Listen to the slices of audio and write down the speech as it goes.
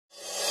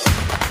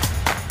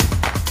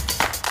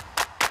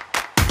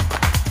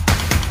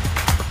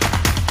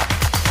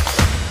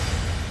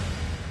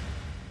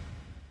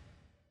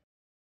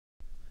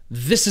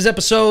This is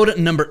episode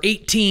number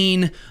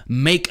 18,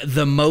 Make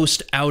the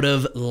Most Out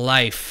of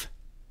Life.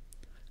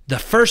 The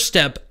first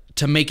step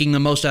to making the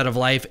most out of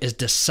life is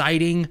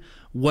deciding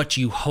what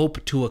you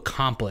hope to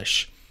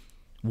accomplish.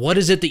 What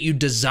is it that you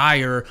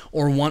desire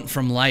or want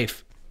from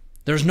life?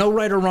 There's no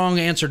right or wrong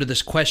answer to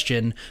this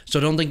question,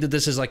 so don't think that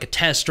this is like a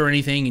test or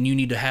anything and you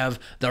need to have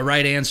the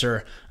right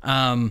answer.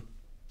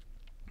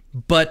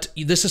 But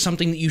this is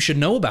something that you should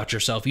know about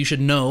yourself. You should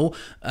know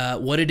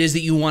what it is that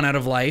you want out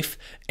of life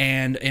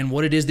and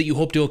what it is that you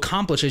hope to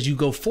accomplish as you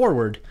go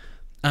forward.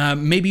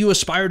 Maybe you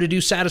aspire to do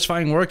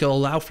satisfying work that will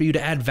allow for you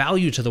to add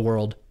value to the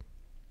world.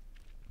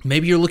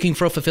 Maybe you're looking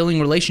for a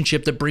fulfilling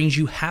relationship that brings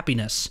you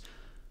happiness.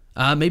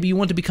 Maybe you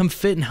want to become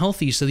fit and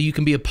healthy so that you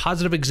can be a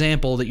positive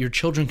example that your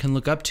children can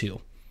look up to.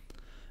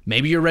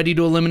 Maybe you're ready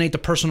to eliminate the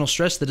personal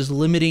stress that is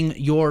limiting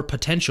your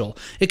potential.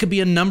 It could be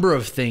a number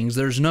of things.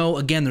 There's no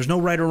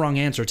right or wrong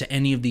answer to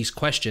any of these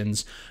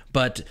questions,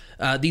 but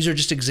these are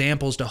just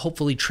examples to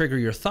hopefully trigger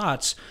your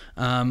thoughts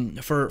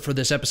for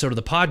this episode of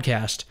the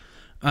podcast.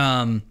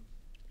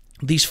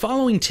 These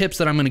following tips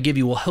that I'm going to give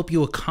you will help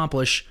you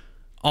accomplish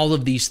all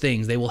of these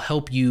things. They will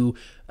help you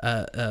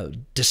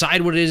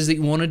decide what it is that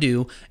you want to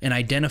do and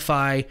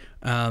identify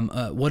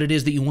what it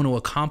is that you want to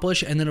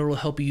accomplish, and then it will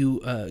help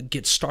you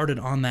get started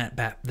on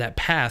that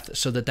path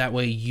so that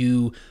way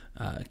you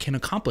can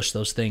accomplish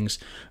those things.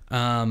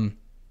 The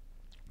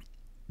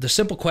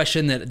simple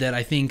question that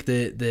I think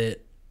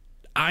that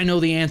I know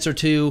the answer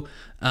to,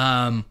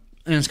 and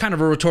it's kind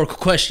of a rhetorical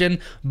question,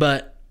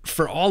 but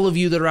for all of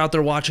you that are out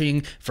there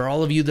watching, for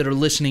all of you that are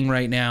listening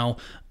right now,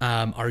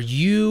 are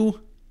you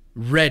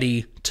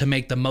ready to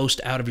make the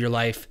most out of your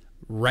life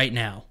right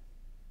now?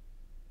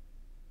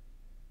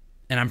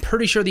 And I'm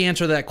pretty sure the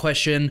answer to that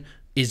question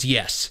is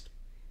yes.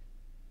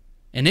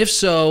 And if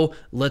so,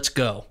 let's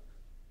go.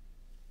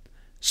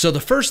 So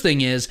the first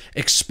thing is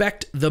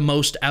expect the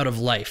most out of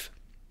life.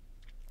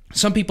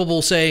 Some people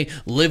will say,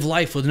 live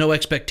life with no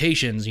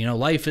expectations. You know,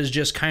 life is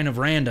just kind of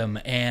random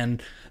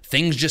and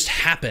things just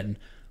happen,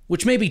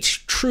 which may be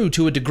true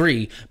to a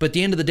degree, but at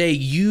the end of the day,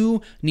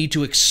 you need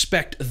to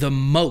expect the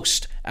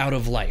most out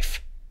of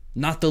life,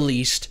 not the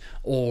least,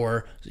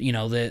 or, you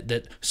know,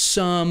 that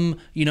some,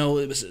 you know,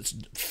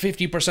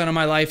 50% of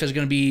my life is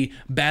going to be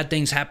bad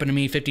things happen to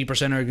me,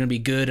 50% are going to be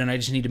good, and I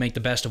just need to make the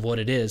best of what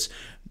it is.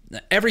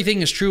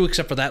 Everything is true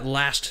except for that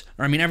last,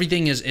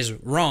 everything is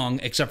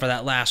wrong except for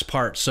that last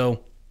part.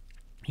 So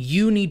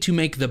you need to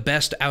make the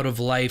best out of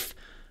life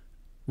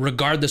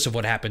regardless of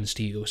what happens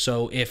to you.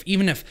 So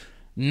even if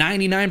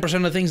 99%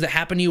 of the things that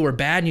happen to you are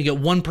bad and you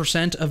get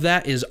 1% of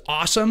that is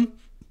awesome,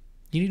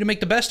 you need to make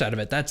the best out of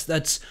it.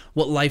 That's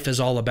what life is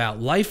all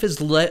about. Life is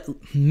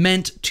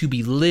meant to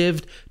be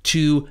lived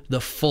to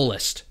the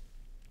fullest.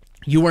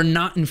 You are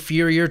not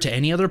inferior to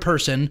any other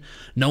person.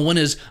 No one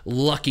is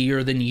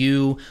luckier than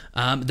you.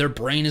 Their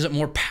brain isn't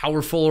more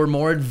powerful or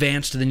more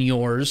advanced than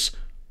yours.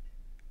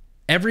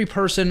 Every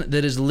person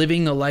that is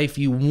living the life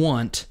you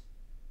want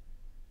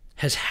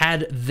has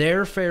had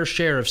their fair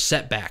share of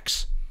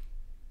setbacks.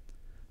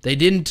 They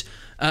didn't,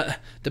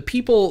 the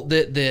people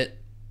that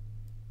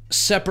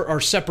are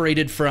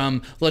separated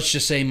from, let's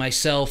just say,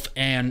 myself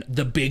and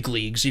the big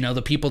leagues, you know,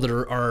 the people that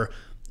are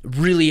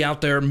really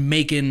out there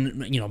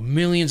making, you know,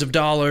 millions of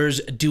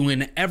dollars,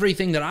 doing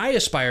everything that I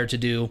aspire to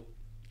do,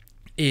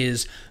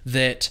 is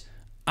that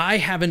I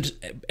haven't,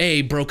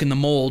 broken the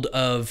mold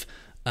of,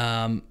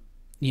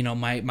 you know,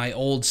 my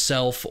old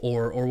self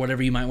or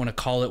whatever you might want to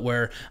call it,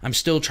 where I'm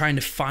still trying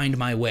to find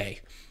my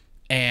way.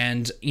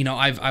 And, you know,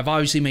 I've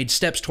obviously made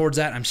steps towards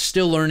that. I'm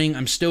still learning,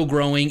 I'm still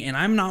growing, and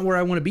I'm not where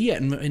I want to be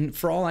at. And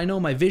for all I know,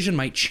 my vision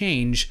might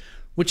change,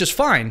 which is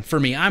fine for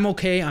me. I'm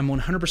okay. I'm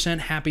 100%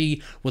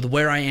 happy with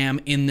where I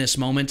am in this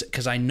moment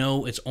because I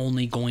know it's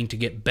only going to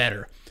get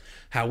better.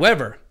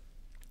 However,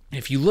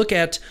 if you look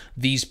at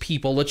these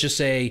people, let's just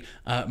say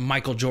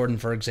Michael Jordan,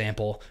 for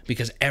example,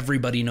 because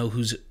everybody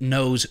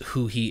knows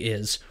who he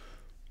is.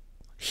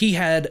 He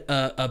had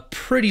a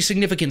pretty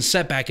significant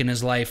setback in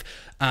his life.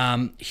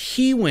 When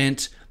he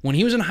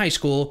was in high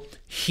school,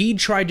 he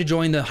tried to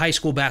join the high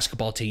school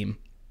basketball team,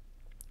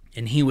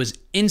 and he was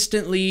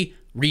instantly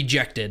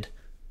rejected.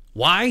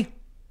 Why?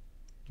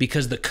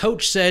 Because the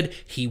coach said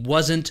he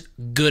wasn't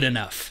good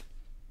enough.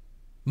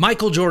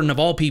 Michael Jordan, of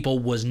all people,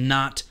 was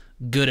not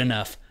good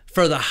enough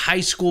for the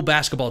high school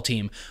basketball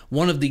team.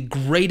 One of the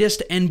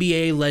greatest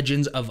NBA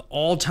legends of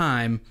all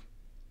time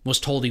was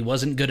told he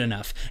wasn't good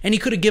enough. And he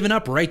could have given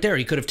up right there.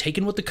 He could have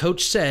taken what the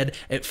coach said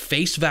at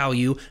face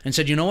value and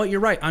said, you know what, you're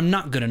right, I'm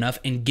not good enough,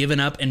 and given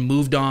up and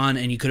moved on,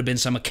 and he could have been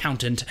some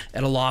accountant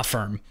at a law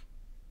firm.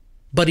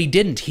 But he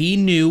didn't. He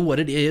knew what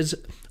it is,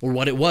 or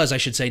what it was, I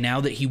should say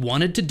now, that he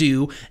wanted to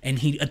do, and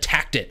he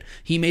attacked it.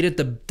 He made it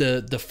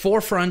the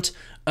forefront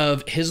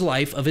of his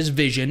life, of his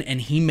vision, and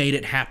he made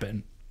it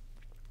happen.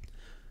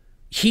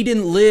 He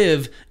didn't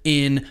live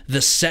in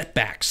the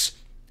setbacks.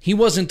 He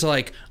wasn't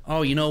like,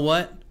 oh, you know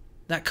what?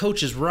 That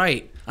coach is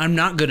right. I'm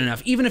not good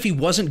enough. Even if he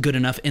wasn't good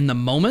enough in the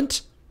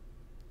moment,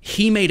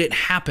 he made it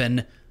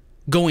happen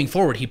going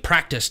forward. He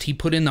practiced. He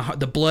put in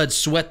the blood,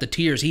 sweat, the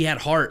tears. He had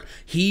heart.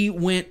 He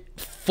went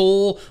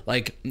full,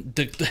 like,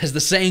 as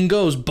the saying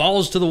goes,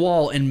 balls to the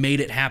wall and made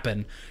it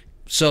happen.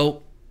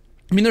 So,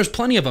 I mean, there's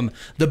plenty of them.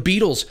 The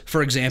Beatles,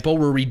 for example,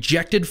 were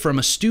rejected from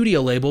a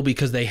studio label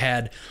because they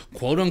had,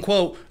 quote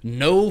unquote,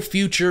 no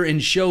future in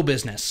show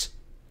business.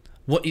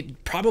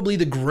 Probably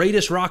the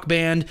greatest rock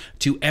band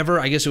to ever,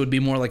 I guess it would be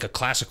more like a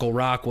classical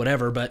rock,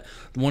 whatever, but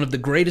one of the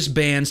greatest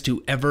bands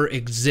to ever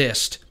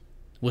exist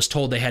was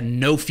told they had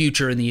no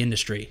future in the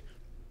industry.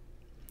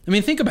 I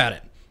mean, think about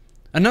it.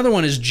 Another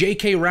one is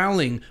J.K.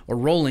 Rowling, or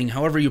Rowling,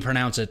 however you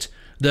pronounce it,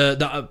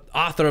 the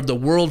author of the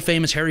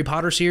world-famous Harry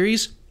Potter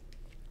series.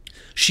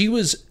 She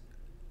was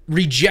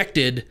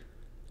rejected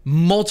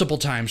multiple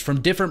times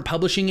from different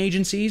publishing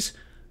agencies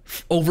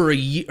over a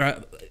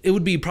year. It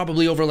would be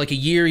probably over like a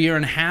year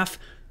and a half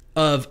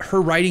of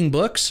her writing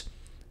books.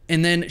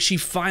 And then she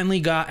finally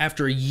got,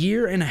 after a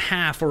year and a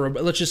half, or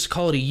let's just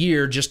call it a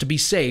year just to be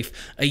safe,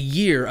 a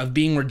year of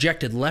being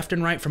rejected left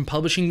and right from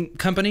publishing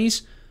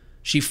companies,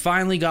 she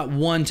finally got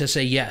one to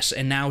say yes.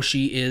 And now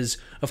she is,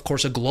 of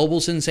course, a global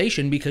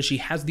sensation because she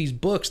has these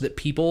books that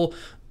people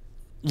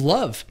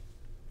love.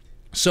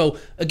 So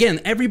again,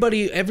 every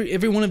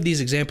one of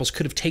these examples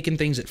could have taken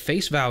things at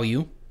face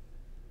value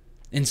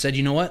and said,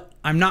 you know what?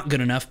 I'm not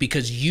good enough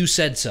because you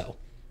said so.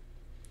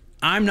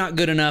 I'm not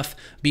good enough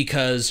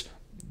because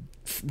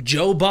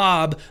Joe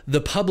Bob,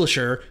 the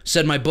publisher,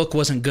 said my book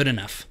wasn't good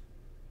enough.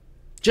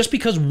 Just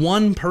because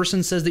one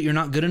person says that you're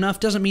not good enough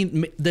doesn't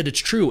mean that it's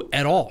true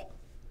at all.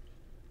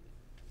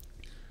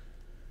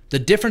 The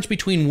difference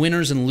between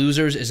winners and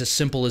losers is as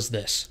simple as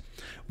this.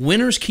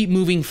 Winners keep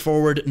moving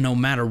forward no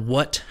matter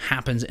what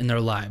happens in their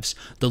lives.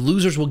 The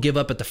losers will give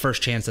up at the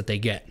first chance that they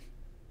get.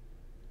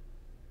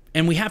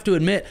 And we have to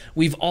admit,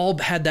 we've all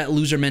had that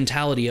loser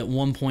mentality at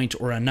one point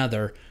or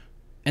another.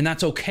 And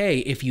that's okay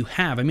if you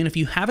have. I mean, if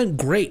you haven't,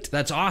 great.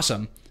 That's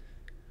awesome.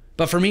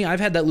 But for me, I've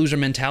had that loser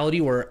mentality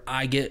where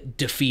I get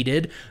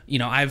defeated. You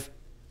know,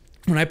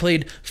 when I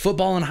played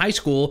football in high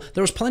school,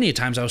 there was plenty of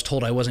times I was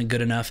told I wasn't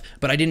good enough,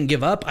 but I didn't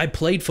give up. I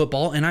played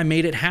football and I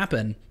made it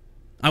happen.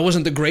 I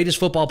wasn't the greatest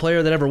football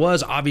player that ever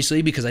was,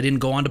 obviously, because I didn't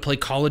go on to play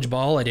college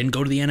ball. I didn't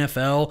go to the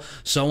NFL,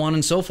 so on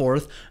and so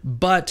forth.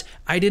 But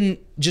I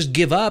didn't just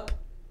give up,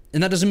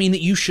 and that doesn't mean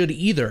that you should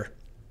either.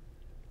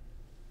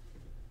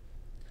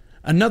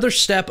 Another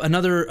step,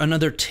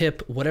 another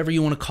tip, whatever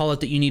you want to call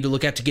it, that you need to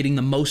look at to getting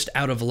the most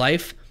out of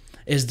life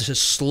is to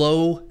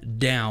slow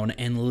down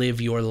and live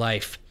your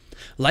life.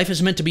 Life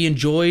is meant to be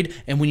enjoyed,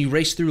 and when you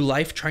race through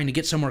life trying to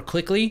get somewhere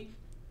quickly,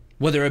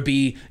 whether it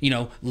be,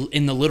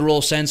 in the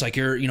literal sense, like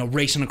you're,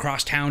 racing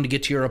across town to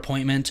get to your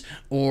appointment,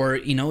 or,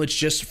 it's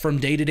just from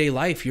day-to-day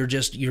life.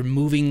 You're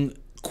moving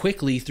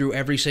quickly through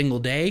every single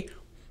day.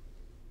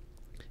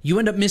 You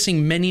end up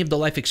missing many of the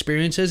life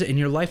experiences, and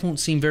your life won't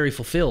seem very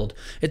fulfilled.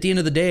 At the end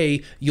of the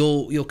day,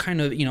 you'll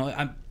kind of,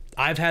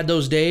 I've had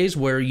those days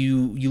where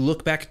you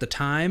look back at the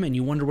time and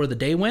you wonder where the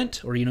day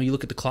went, or, you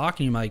look at the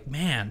clock and you're like,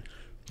 man,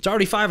 it's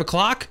already 5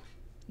 o'clock.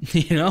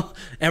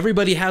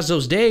 Everybody has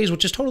those days,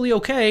 which is totally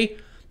okay.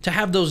 To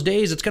have those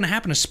days, it's going to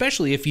happen,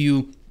 especially if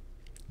you're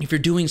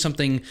doing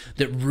something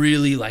that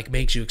really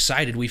makes you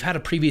excited. We've had a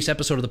previous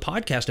episode of the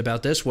podcast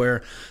about this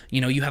where,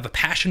 you have a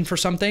passion for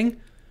something,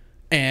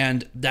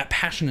 and that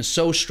passion is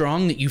so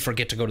strong that you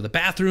forget to go to the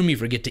bathroom, you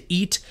forget to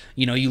eat,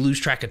 you lose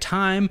track of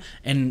time,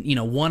 and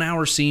 1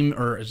 hour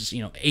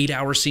 8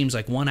 hours seems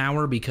like 1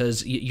 hour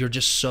because you're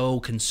just so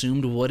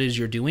consumed with what it is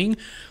you're doing.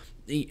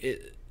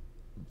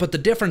 But the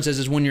difference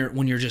is when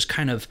you're just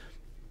kind of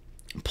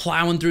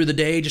plowing through the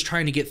day, just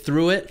trying to get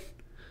through it,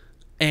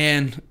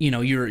 and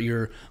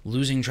you're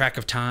losing track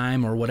of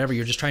time or whatever,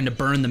 you're just trying to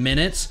burn the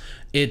minutes.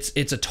 It's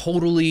a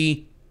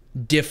totally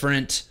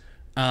different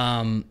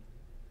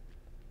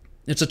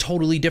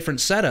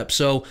setup.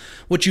 So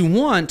what you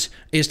want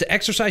is to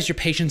exercise your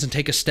patience and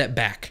take a step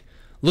back.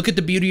 Look at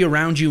the beauty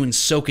around you and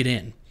soak it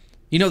in.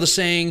 The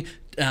saying,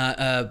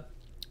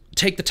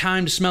 take the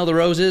time to smell the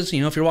roses.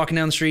 If you're walking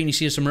down the street and you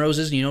see some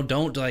roses,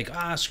 don't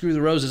screw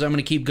the roses, I'm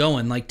going to keep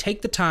going.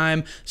 Take the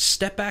time,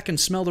 step back and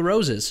smell the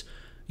roses.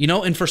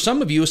 And for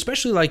some of you,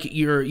 especially if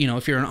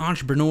you're an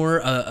entrepreneur,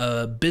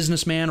 a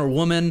businessman or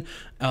woman,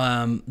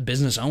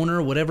 business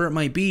owner, whatever it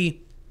might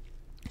be,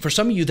 for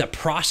some of you, that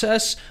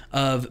process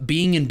of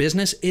being in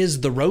business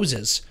is the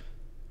roses.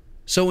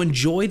 So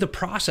enjoy the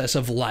process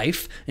of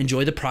life,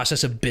 enjoy the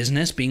process of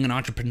business, being an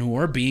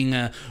entrepreneur,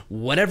 being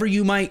whatever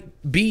you might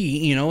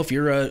be, if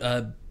you're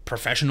a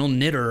professional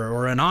knitter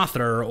or an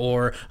author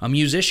or a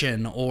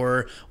musician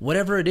or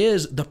whatever it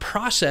is, the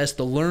process,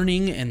 the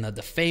learning and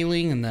the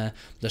failing and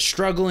the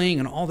struggling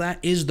and all that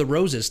is the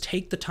roses.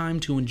 Take the time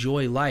to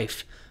enjoy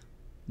life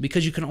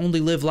because you can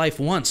only live life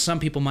once. Some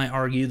people might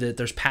argue that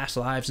there's past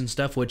lives and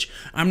stuff, which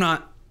I'm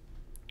not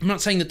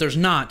saying that there's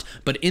not,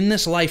 but in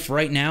this life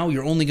right now,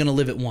 you're only going to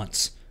live it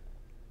once.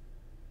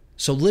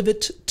 So live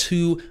it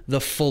to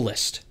the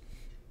fullest.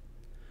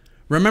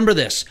 Remember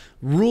this,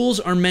 rules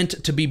are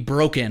meant to be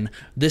broken.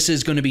 This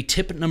is going to be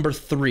tip number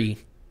 3.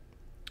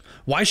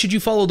 Why should you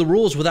follow the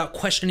rules without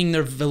questioning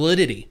their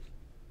validity?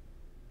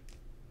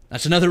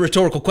 That's another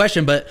rhetorical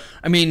question, but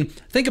I mean,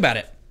 think about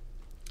it.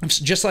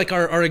 Just like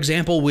our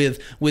example with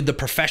the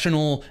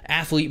professional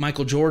athlete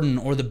Michael Jordan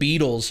or the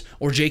Beatles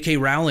or J.K.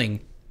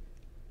 Rowling,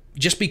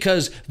 just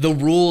because the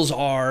rules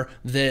are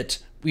that,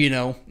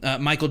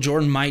 Michael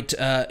Jordan might,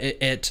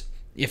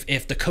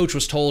 if the coach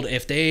was told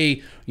if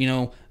they,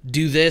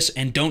 do this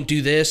and don't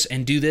do this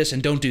and do this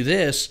and don't do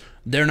this,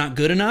 they're not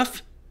good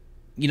enough.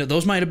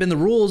 Those might have been the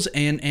rules,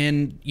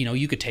 and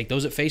you could take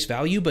those at face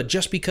value, but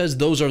just because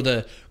those are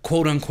the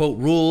quote unquote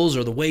rules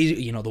or the way,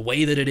 the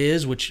way that it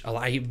is, which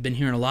I've been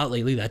hearing a lot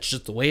lately, that's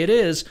just the way it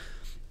is.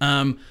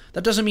 That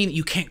doesn't mean that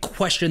you can't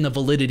question the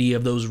validity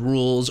of those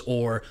rules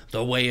or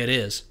the way it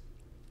is.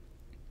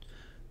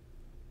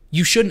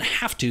 You shouldn't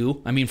have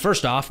to,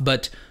 first off,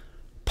 but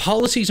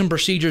policies and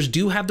procedures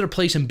do have their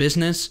place in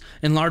business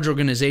and large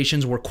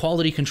organizations where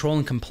quality control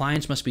and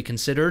compliance must be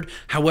considered.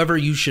 However,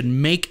 you should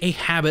make a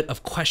habit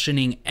of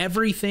questioning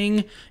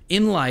everything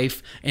in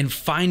life and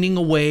finding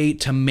a way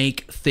to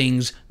make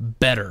things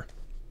better.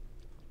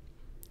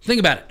 Think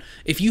about it.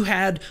 If you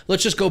had,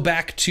 let's just go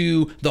back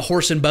to the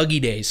horse and buggy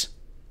days,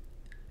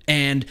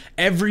 and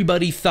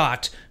everybody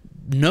thought,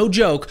 no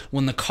joke,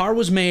 when the car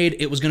was made,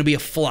 it was going to be a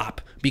flop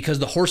because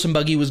the horse and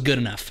buggy was good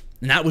enough.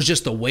 And that was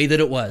just the way that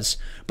it was.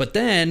 But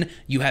then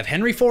you have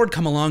Henry Ford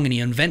come along and he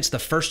invents the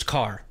first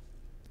car.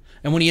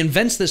 And when he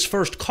invents this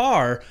first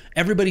car,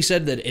 everybody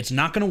said that it's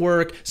not going to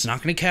work, it's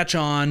not going to catch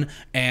on,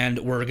 and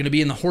we're going to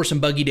be in the horse and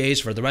buggy days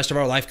for the rest of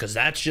our life because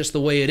that's just the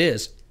way it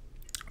is.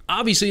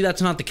 Obviously,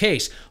 that's not the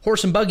case.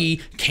 Horse and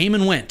buggy came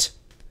and went.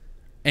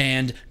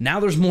 And now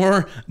there's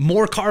more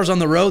cars on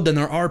the road than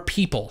there are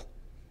people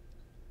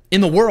in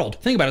the world.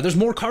 Think about it. There's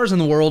more cars in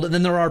the world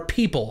than there are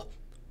people.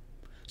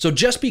 So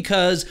just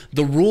because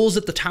the rules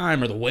at the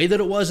time or the way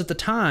that it was at the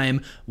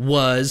time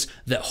was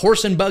that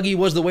horse and buggy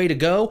was the way to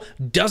go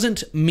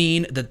doesn't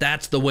mean that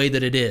that's the way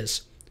that it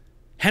is.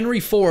 Henry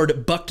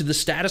Ford bucked the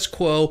status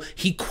quo,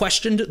 he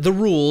questioned the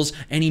rules,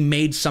 and he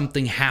made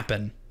something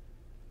happen.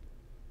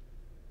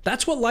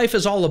 That's what life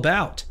is all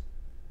about.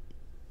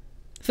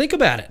 Think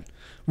about it.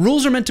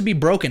 Rules are meant to be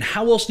broken.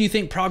 How else do you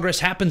think progress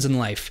happens in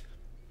life?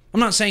 I'm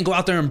not saying go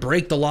out there and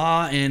break the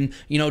law and,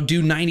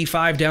 do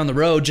 95 down the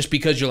road just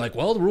because you're like,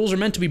 well, the rules are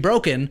meant to be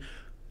broken.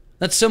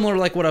 That's similar to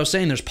like what I was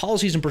saying. There's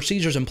policies and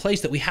procedures in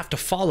place that we have to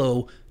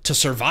follow to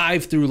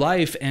survive through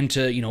life and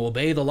to,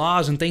 obey the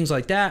laws and things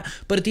like that.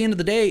 But at the end of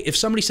the day, if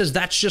somebody says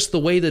that's just the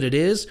way that it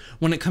is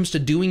when it comes to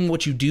doing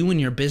what you do in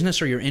your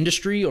business or your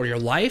industry or your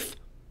life,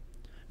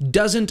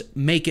 doesn't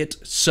make it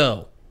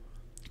so.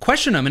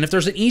 Question them, and if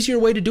there's an easier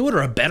way to do it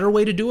or a better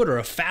way to do it or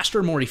a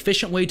faster, more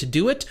efficient way to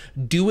do it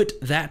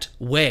that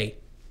way.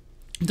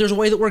 If there's a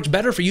way that works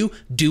better for you,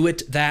 do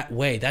it that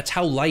way. That's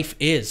how life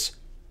is.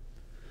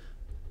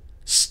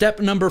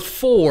 Step number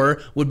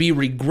 4 would be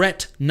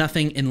regret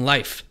nothing in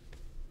life.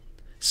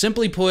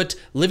 Simply put,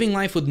 living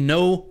life with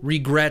no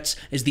regrets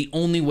is the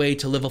only way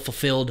to live a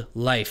fulfilled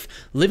life.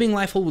 Living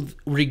life with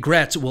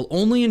regrets will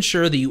only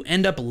ensure that you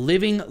end up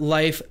living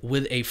life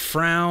with a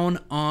frown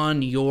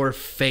on your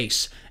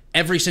face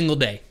every single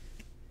day.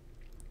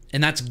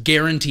 And that's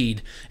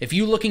guaranteed. If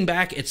you looking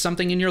back at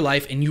something in your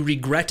life and you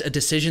regret a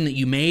decision that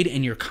you made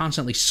and you're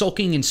constantly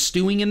sulking and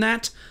stewing in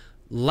that,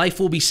 life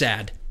will be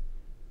sad.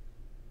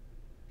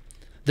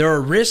 There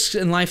are risks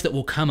in life that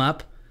will come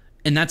up,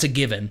 and that's a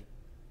given.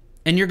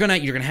 And you're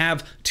gonna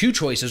have 2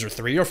 choices or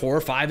 3 or 4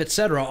 or 5,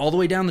 etc., all the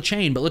way down the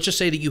chain. But let's just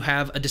say that you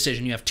have a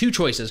decision. You have 2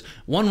 choices,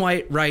 one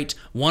right,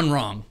 one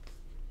wrong.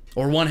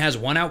 Or one has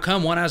one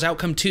outcome, one has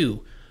outcome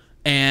 2.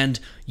 And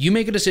you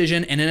make a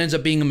decision and it ends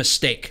up being a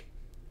mistake.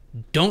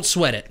 Don't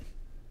sweat it.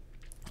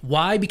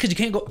 Why? Because you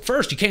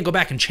can't go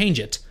back and change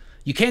it.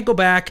 You can't go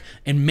back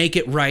and make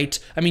it right.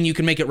 You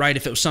can make it right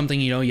if it was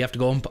something, you have to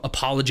go and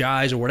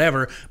apologize or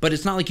whatever, but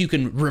it's not like you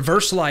can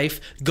reverse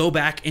life, go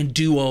back and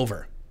do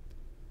over.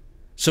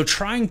 So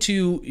trying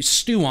to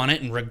stew on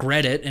it and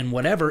regret it and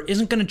whatever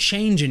isn't going to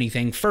change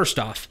anything, first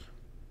off.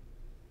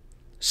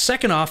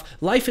 Second off,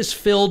 life is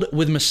filled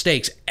with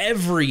mistakes.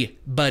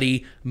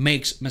 Everybody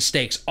makes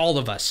mistakes, all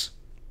of us.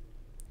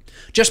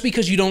 Just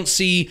because you don't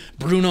see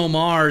Bruno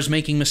Mars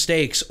making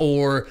mistakes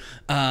or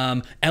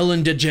Ellen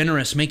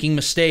DeGeneres making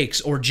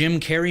mistakes or Jim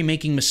Carrey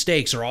making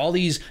mistakes or all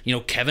these,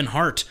 Kevin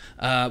Hart,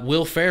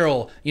 Will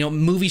Ferrell,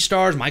 movie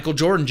stars, Michael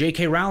Jordan,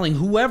 J.K. Rowling,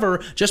 whoever,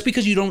 just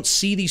because you don't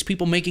see these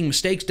people making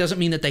mistakes doesn't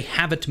mean that they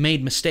haven't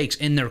made mistakes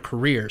in their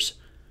careers.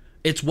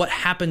 It's what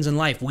happens in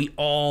life. We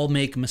all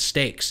make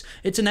mistakes.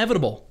 It's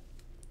inevitable.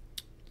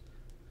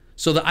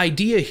 So the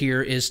idea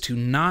here is to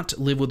not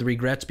live with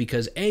regrets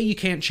because A, you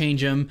can't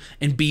change them,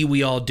 and B,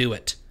 we all do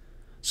it.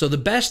 So the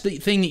best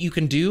thing that you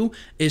can do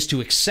is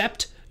to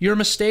accept your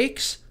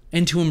mistakes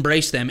and to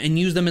embrace them and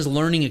use them as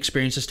learning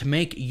experiences to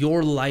make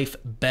your life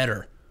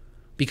better.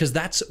 Because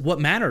that's what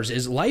matters,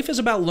 is life is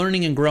about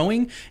learning and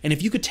growing. And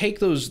if you could take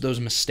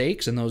those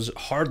mistakes and those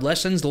hard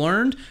lessons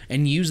learned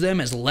and use them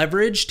as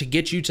leverage to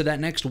get you to that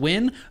next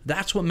win,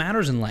 that's what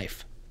matters in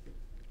life.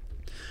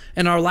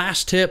 And our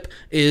last tip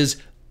is,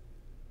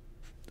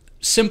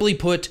 simply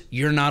put,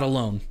 you're not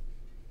alone.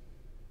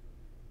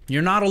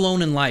 You're not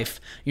alone in life.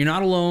 You're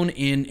not alone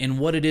in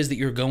what it is that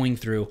you're going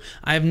through.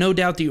 I have no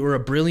doubt that you are a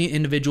brilliant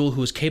individual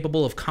who is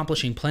capable of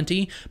accomplishing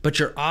plenty, but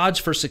your odds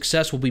for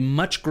success will be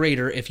much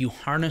greater if you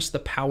harness the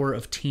power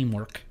of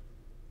teamwork.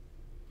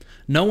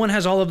 No one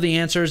has all of the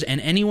answers,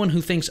 and anyone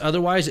who thinks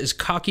otherwise is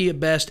cocky at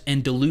best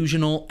and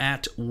delusional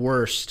at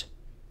worst.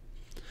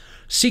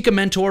 Seek a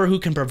mentor who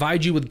can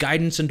provide you with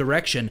guidance and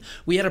direction.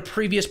 We had a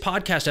previous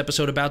podcast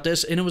episode about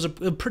this, and it was a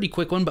pretty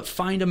quick one, but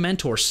find a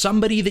mentor,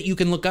 somebody that you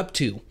can look up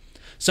to.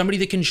 Somebody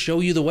that can show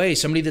you the way,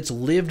 somebody that's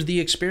lived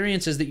the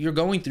experiences that you're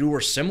going through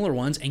or similar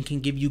ones and can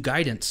give you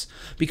guidance.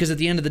 Because at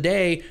the end of the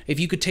day, if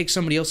you could take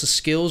somebody else's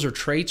skills or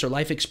traits or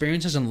life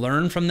experiences and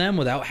learn from them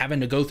without having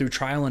to go through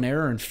trial and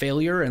error and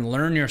failure and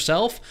learn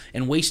yourself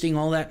and wasting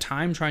all that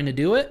time trying to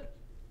do it,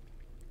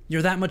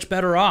 you're that much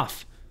better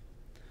off.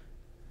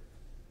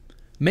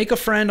 Make a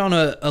friend on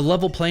a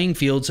level playing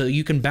field so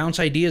you can bounce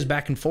ideas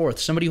back and forth.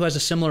 Somebody who has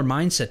a similar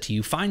mindset to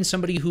you. Find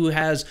somebody who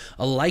has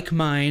a like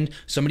mind,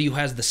 somebody who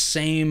has the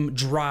same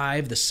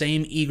drive, the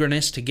same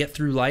eagerness to get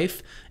through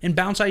life, and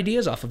bounce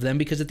ideas off of them,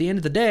 because at the end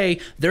of the day,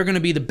 they're going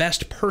to be the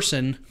best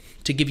person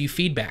to give you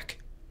feedback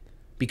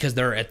because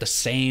they're at the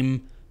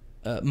same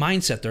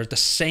mindset. They're at the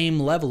same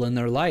level in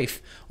their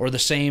life, or the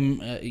same,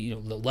 the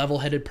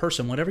level-headed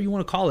person, whatever you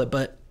want to call it.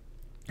 But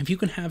if you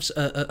can have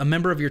a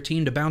member of your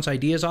team to bounce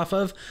ideas off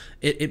of,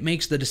 it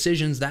makes the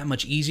decisions that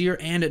much easier,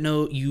 and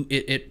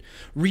it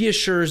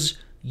reassures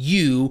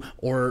you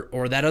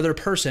or that other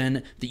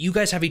person that you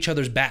guys have each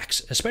other's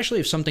backs, especially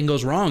if something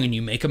goes wrong and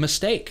you make a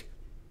mistake.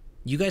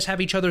 You guys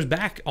have each other's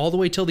back all the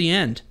way till the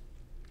end.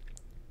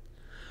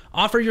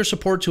 Offer your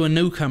support to a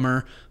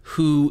newcomer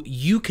who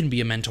you can be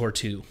a mentor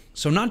to.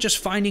 So not just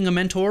finding a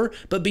mentor,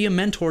 but be a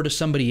mentor to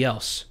somebody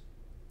else.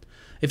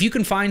 If you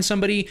can find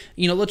somebody,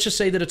 let's just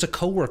say that it's a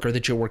coworker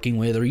that you're working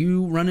with, or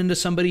you run into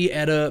somebody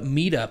at a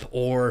meetup,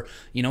 or,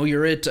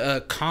 you're at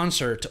a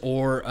concert,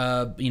 or,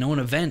 an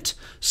event,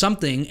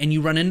 something, and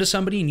you run into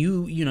somebody and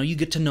you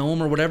get to know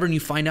them or whatever, and you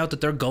find out that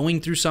they're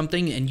going through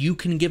something and you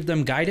can give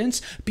them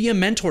guidance, be a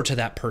mentor to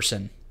that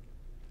person.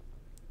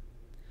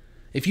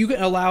 If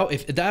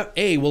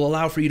that will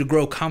allow for you to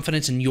grow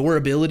confidence in your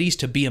abilities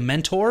to be a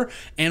mentor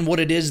and what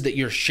it is that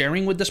you're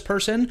sharing with this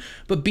person,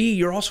 but B,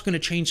 you're also going to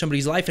change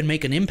somebody's life and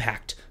make an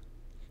impact.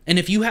 And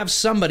if you have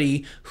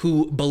somebody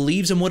who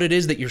believes in what it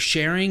is that you're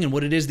sharing and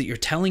what it is that you're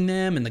telling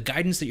them and the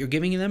guidance that you're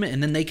giving them,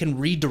 and then they can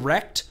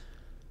redirect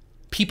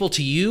people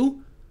to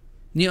you,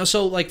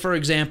 so like, for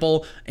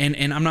example,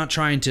 and I'm not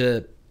trying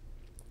to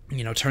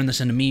turn this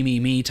into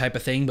me type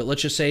of thing, but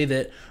let's just say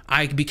that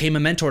I became a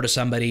mentor to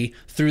somebody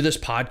through this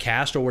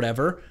podcast or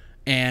whatever,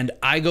 and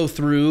I go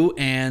through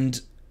and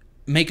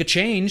make a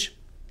change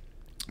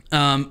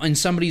in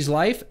somebody's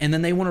life, and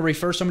then they want to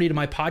refer somebody to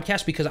my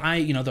podcast because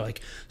they're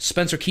like,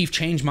 Spencer Keife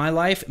changed my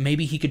life.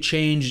 Maybe he could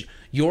change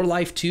your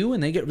life too,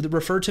 and they get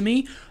referred to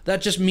me.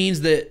 That just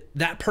means that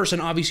that person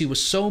obviously was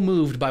so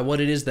moved by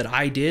what it is that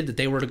I did that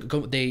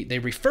they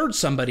referred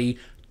somebody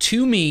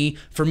to me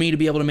for me to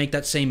be able to make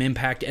that same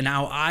impact, and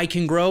now I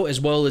can grow as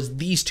well as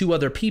these two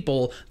other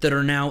people that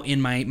are now in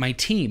my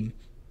team.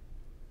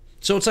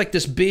 So it's like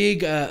this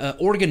big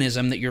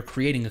organism that you're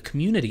creating, a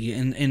community,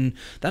 and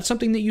that's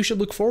something that you should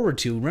look forward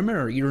to.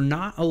 Remember, you're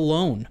not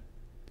alone.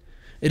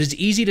 It is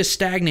easy to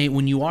stagnate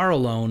when you are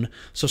alone,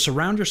 so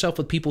surround yourself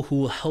with people who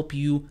will help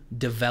you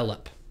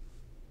develop.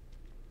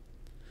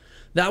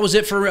 That was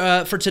it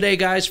for today,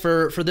 guys,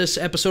 for this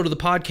episode of the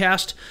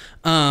podcast.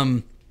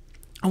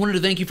 I wanted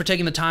to thank you for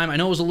taking the time. I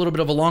know it was a little bit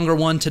of a longer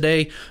one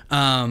today,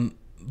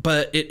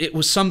 but it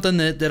was something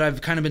that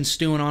I've kind of been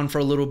stewing on for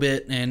a little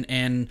bit,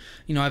 and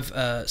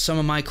I've some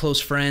of my close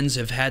friends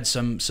have had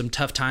some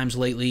tough times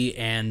lately,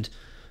 and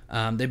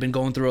they've been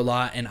going through a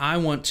lot, and I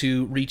want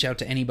to reach out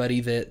to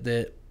anybody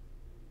that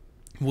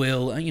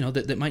will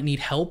that might need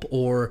help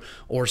or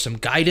some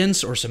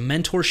guidance or some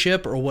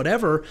mentorship or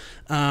whatever.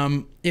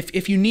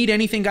 If you need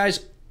anything,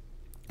 guys,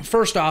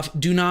 first off,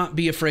 do not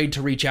be afraid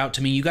to reach out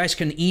to me. You guys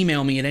can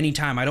email me at any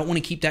time. I don't want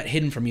to keep that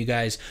hidden from you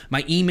guys.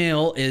 My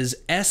email is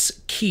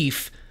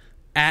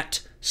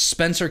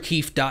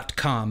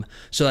skeife@spencerkeife.com.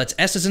 So that's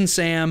S as in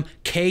Sam,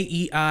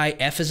 K-E-I,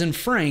 F as in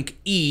Frank,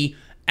 E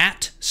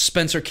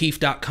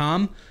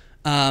 @spencerkeife.com.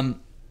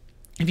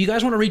 If you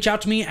guys want to reach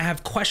out to me, I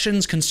have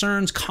questions,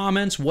 concerns,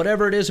 comments,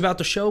 whatever it is about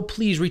the show,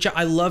 please reach out.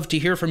 I love to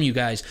hear from you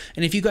guys.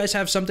 And if you guys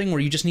have something where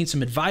you just need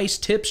some advice,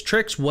 tips,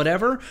 tricks,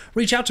 whatever,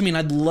 reach out to me and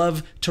I'd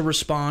love to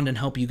respond and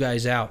help you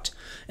guys out.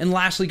 And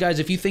lastly, guys,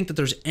 if you think that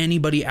there's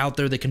anybody out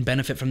there that can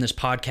benefit from this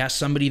podcast,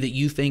 somebody that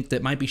you think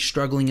that might be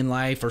struggling in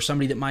life, or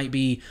somebody that might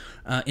be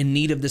in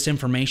need of this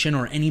information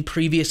or any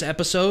previous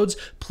episodes,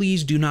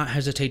 please do not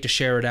hesitate to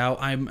share it out.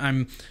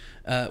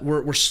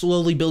 We're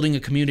slowly building a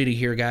community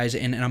here, guys,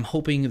 and I'm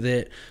hoping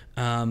that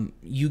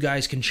you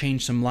guys can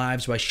change some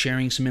lives by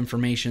sharing some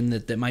information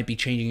that might be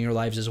changing your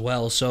lives as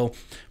well. So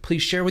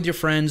please share with your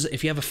friends.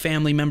 If you have a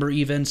family member,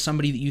 even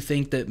somebody that you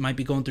think that might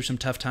be going through some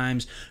tough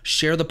times,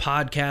 share the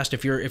podcast.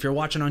 If you're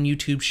watching on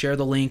YouTube, share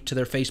the link to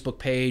their Facebook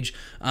page.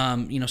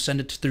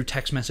 Send it through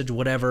text message,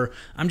 whatever.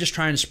 I'm just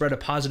trying to spread a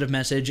positive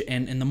message,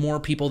 and the more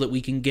people that we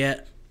can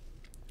get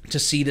to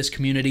see this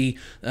community,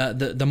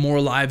 the more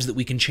lives that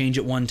we can change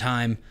at one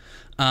time.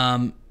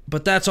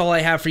 But that's all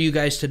I have for you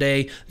guys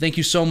today. Thank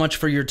you so much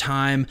for your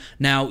time.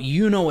 Now,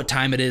 you know what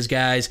time it is,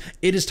 guys.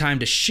 It is time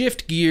to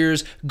shift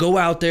gears, go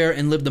out there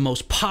and live the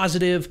most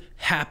positive,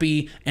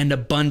 happy, and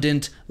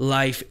abundant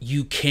life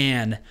you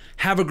can.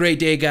 Have a great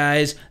day,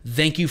 guys.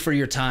 Thank you for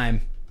your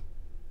time.